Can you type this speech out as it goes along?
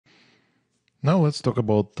Now let's talk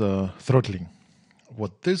about throttling.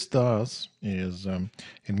 What this does is, in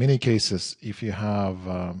many cases, if you have,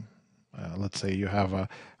 let's say you have a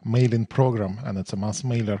mailing program and it's a mass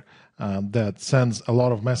mailer that sends a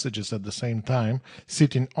lot of messages at the same time,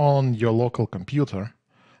 sitting on your local computer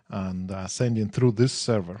and sending through this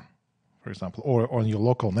server, for example, or on your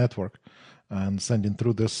local network and sending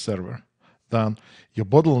through this server, then your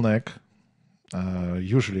bottleneck,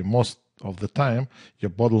 usually most of the time,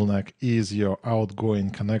 your bottleneck is your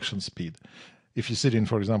outgoing connection speed. If you're sitting,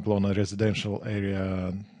 for example, on a residential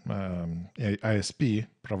area ISP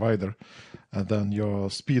provider, then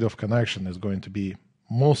your speed of connection is going to be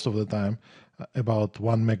most of the time about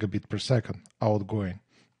 1 megabit per second outgoing.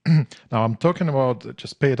 Now I'm talking about,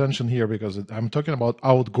 just pay attention here because I'm talking about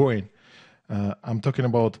outgoing. I'm talking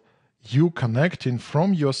about you connecting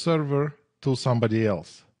from your server to somebody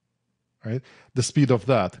else. Right? The speed of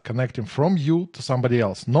that, connecting from you to somebody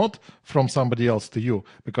else, not from somebody else to you,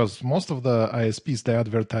 because most of the ISPs, they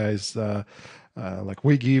advertise like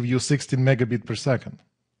we give you 16 megabit per second,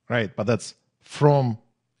 right? But that's from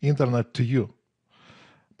internet to you.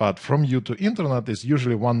 But from you to internet is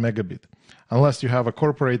usually 1 megabit. Unless you have a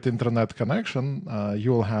corporate internet connection,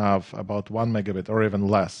 you will have about 1 megabit or even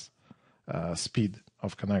less speed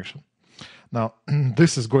of connection. Now,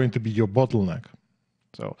 this is going to be your bottleneck.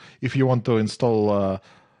 So if you want to install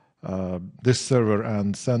this server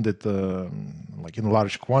and send it like in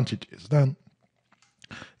large quantities, then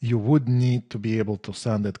you would need to be able to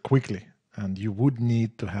send it quickly, and you would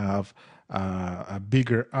need to have a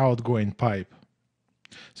bigger outgoing pipe.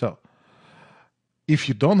 So if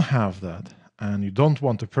you don't have that and you don't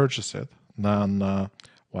want to purchase it, then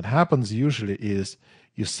what happens usually is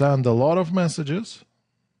you send a lot of messages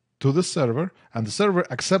to the server, and the server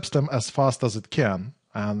accepts them as fast as it can.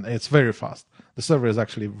 And it's very fast. The server is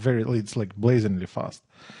actually it's like blazingly fast.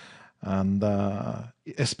 And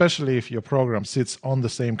especially if your program sits on the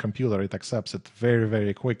same computer, it accepts it very,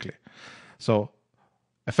 very quickly. So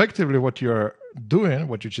effectively what you're doing,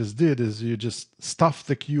 what you just did, is you just stuff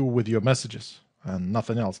the queue with your messages and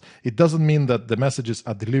nothing else. It doesn't mean that the messages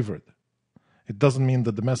are delivered. It doesn't mean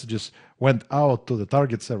that the messages went out to the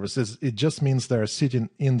target services. It just means they're sitting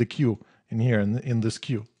in the queue, in here, in this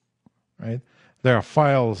queue, right? There are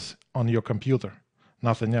files on your computer,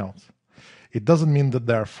 nothing else. It doesn't mean that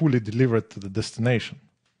they are fully delivered to the destination,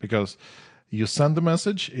 because you send the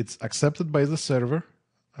message, it's accepted by the server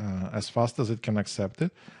as fast as it can accept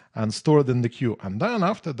it, and stored in the queue. And then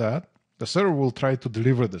after that, the server will try to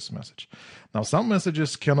deliver this message. Now, some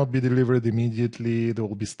messages cannot be delivered immediately. They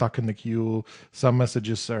will be stuck in the queue. Some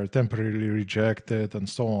messages are temporarily rejected, and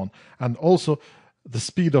so on. And also, the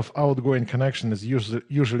speed of outgoing connection is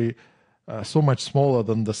usually so much smaller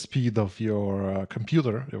than the speed of your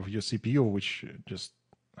computer, of your CPU, which just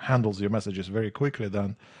handles your messages very quickly.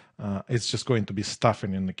 Then it's just going to be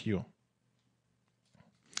stuffing in the queue.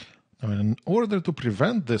 Now, in order to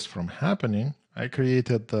prevent this from happening, I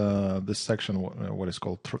created this section, what is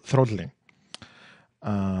called throttling.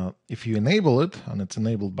 If you enable it, and it's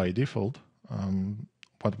enabled by default,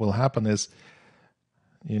 what will happen is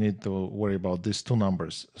you need to worry about these two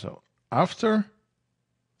numbers. So after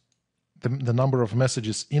the number of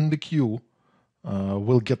messages in the queue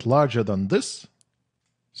will get larger than this.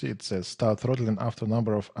 See, it says start throttling after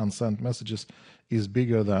number of unsent messages is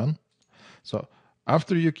bigger than. So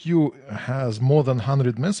after your queue has more than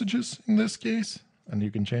 100 messages in this case, and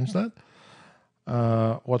you can change that,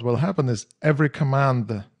 what will happen is every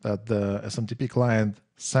command that the SMTP client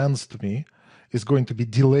sends to me is going to be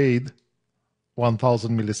delayed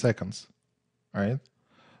 1000 milliseconds, right?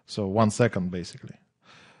 So 1 second basically.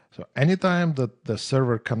 So anytime that the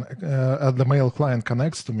server, the mail client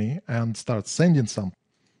connects to me and starts sending something,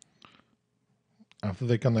 after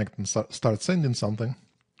they connect and start sending something,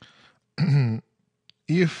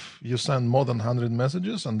 if you send more than 100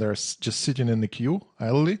 messages and they're just sitting in the queue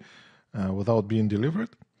idly without being delivered,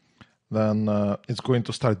 then it's going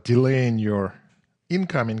to start delaying your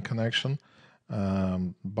incoming connection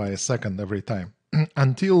by a second every time,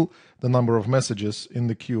 until the number of messages in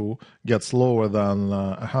the queue gets lower than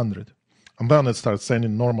 100. And then it starts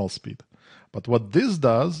sending normal speed. But what this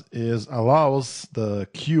does is allows the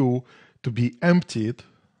queue to be emptied,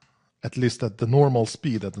 at least at the normal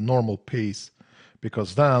speed, at the normal pace,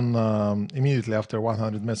 because then immediately after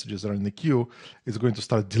 100 messages are in the queue, it's going to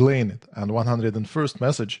start delaying it. And 101st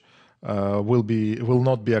message will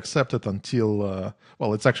not be accepted until,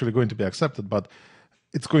 well, it's actually going to be accepted, but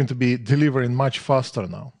it's going to be delivering much faster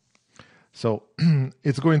now. So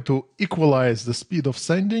it's going to equalize the speed of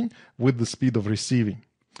sending with the speed of receiving.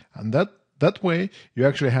 And that way, you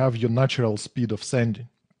actually have your natural speed of sending.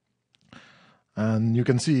 And you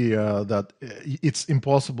can see that it's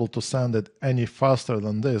impossible to send it any faster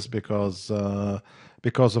than this because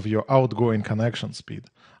of your outgoing connection speed.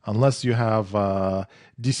 Unless you have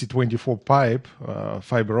DC24 pipe,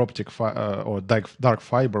 fiber optic or dark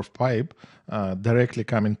fiber pipe directly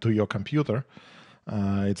coming to your computer,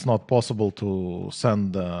 it's not possible to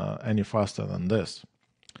send any faster than this.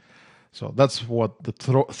 So that's what the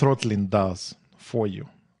throttling does for you.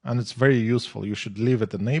 And it's very useful. You should leave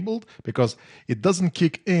it enabled because it doesn't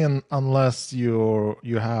kick in unless you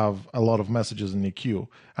have a lot of messages in the queue.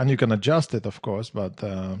 And you can adjust it, of course, but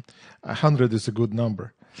 100 is a good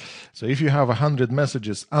number. So if you have 100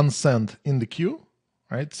 messages unsent in the queue,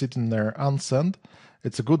 right, sitting there unsent,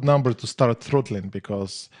 it's a good number to start throttling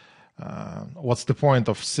because what's the point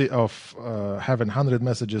of having 100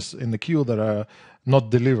 messages in the queue that are not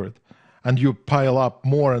delivered? And you pile up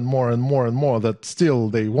more and more and more and more that still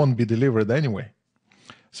they won't be delivered anyway.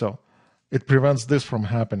 So it prevents this from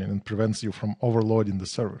happening and prevents you from overloading the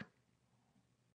server.